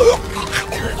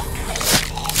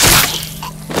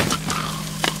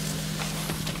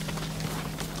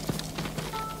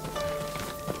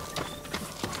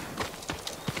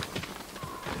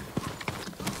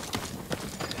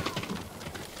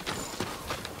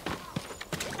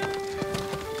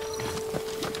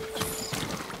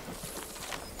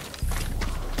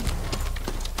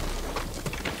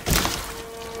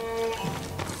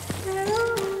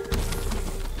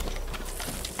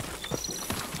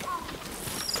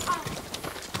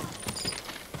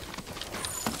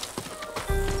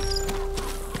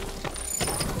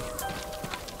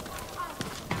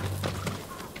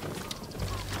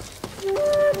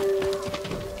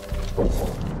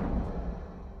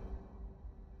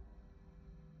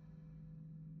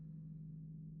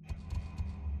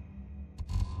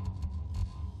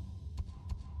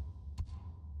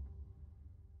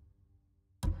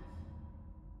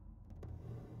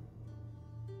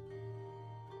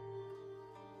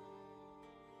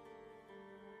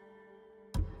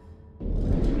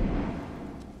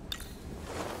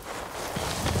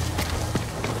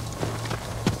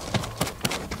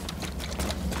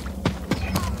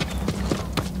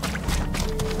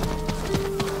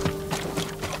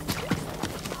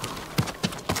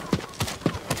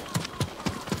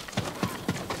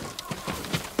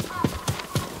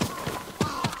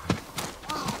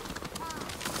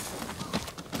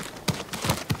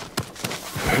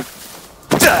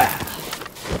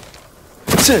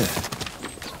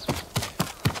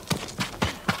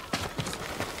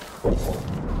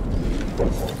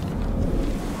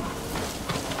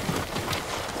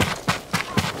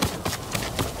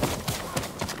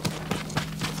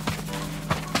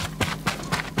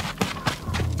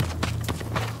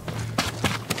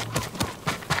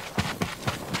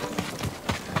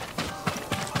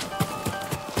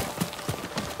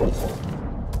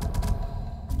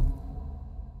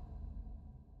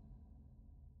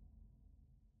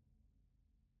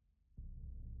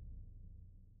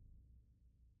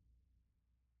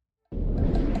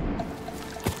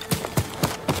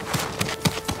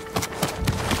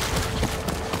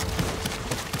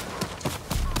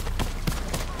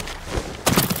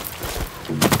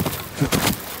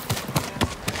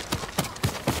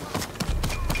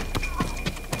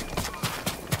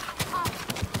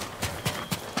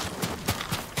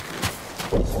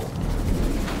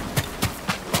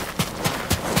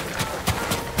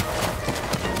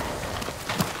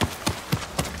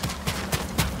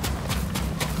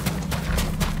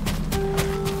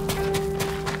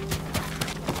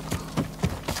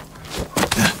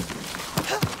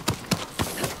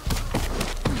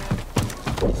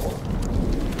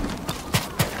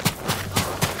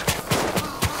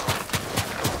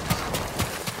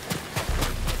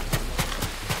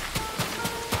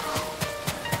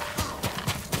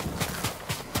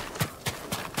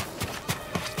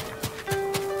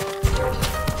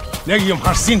 내가 좀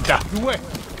할신다. 왜?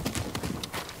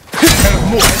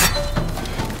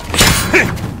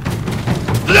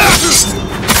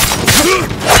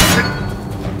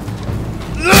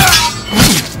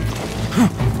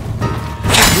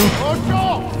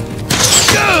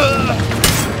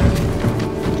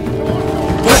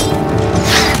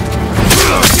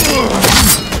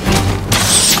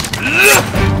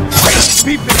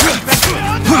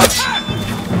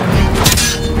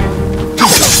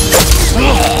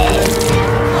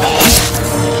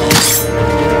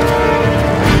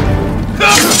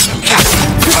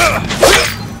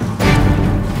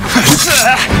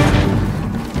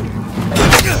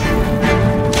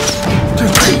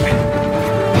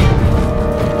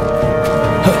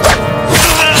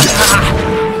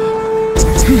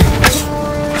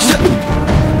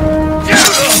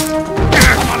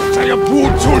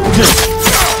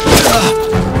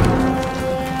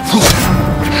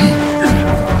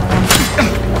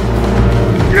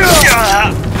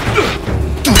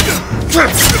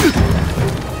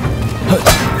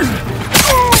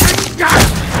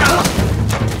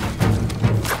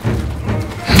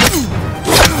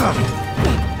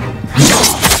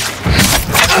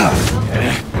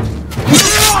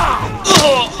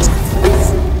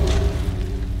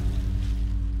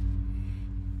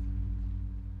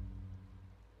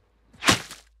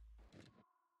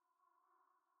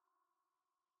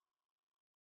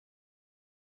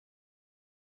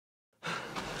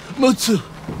 Mutsu,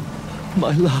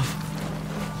 my love.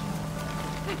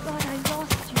 I thought I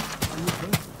lost you.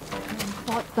 You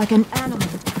fought like an animal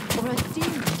or a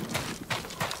demon.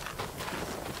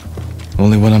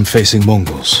 Only when I'm facing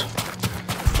Mongols.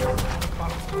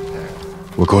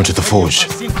 We're going to the forge.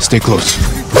 Stay close.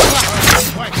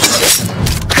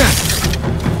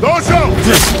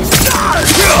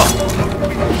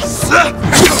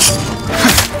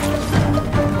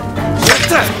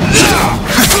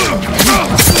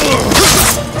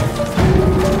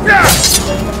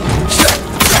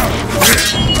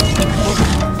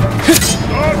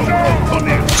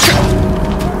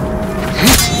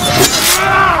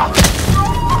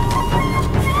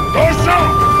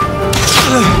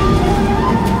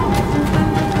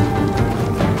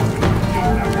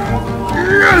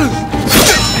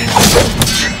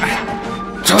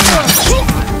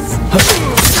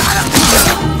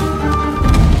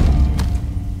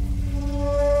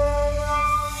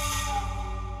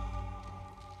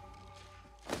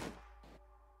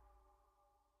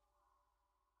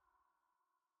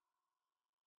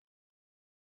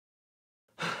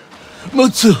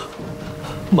 Mutsu,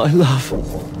 my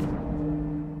love.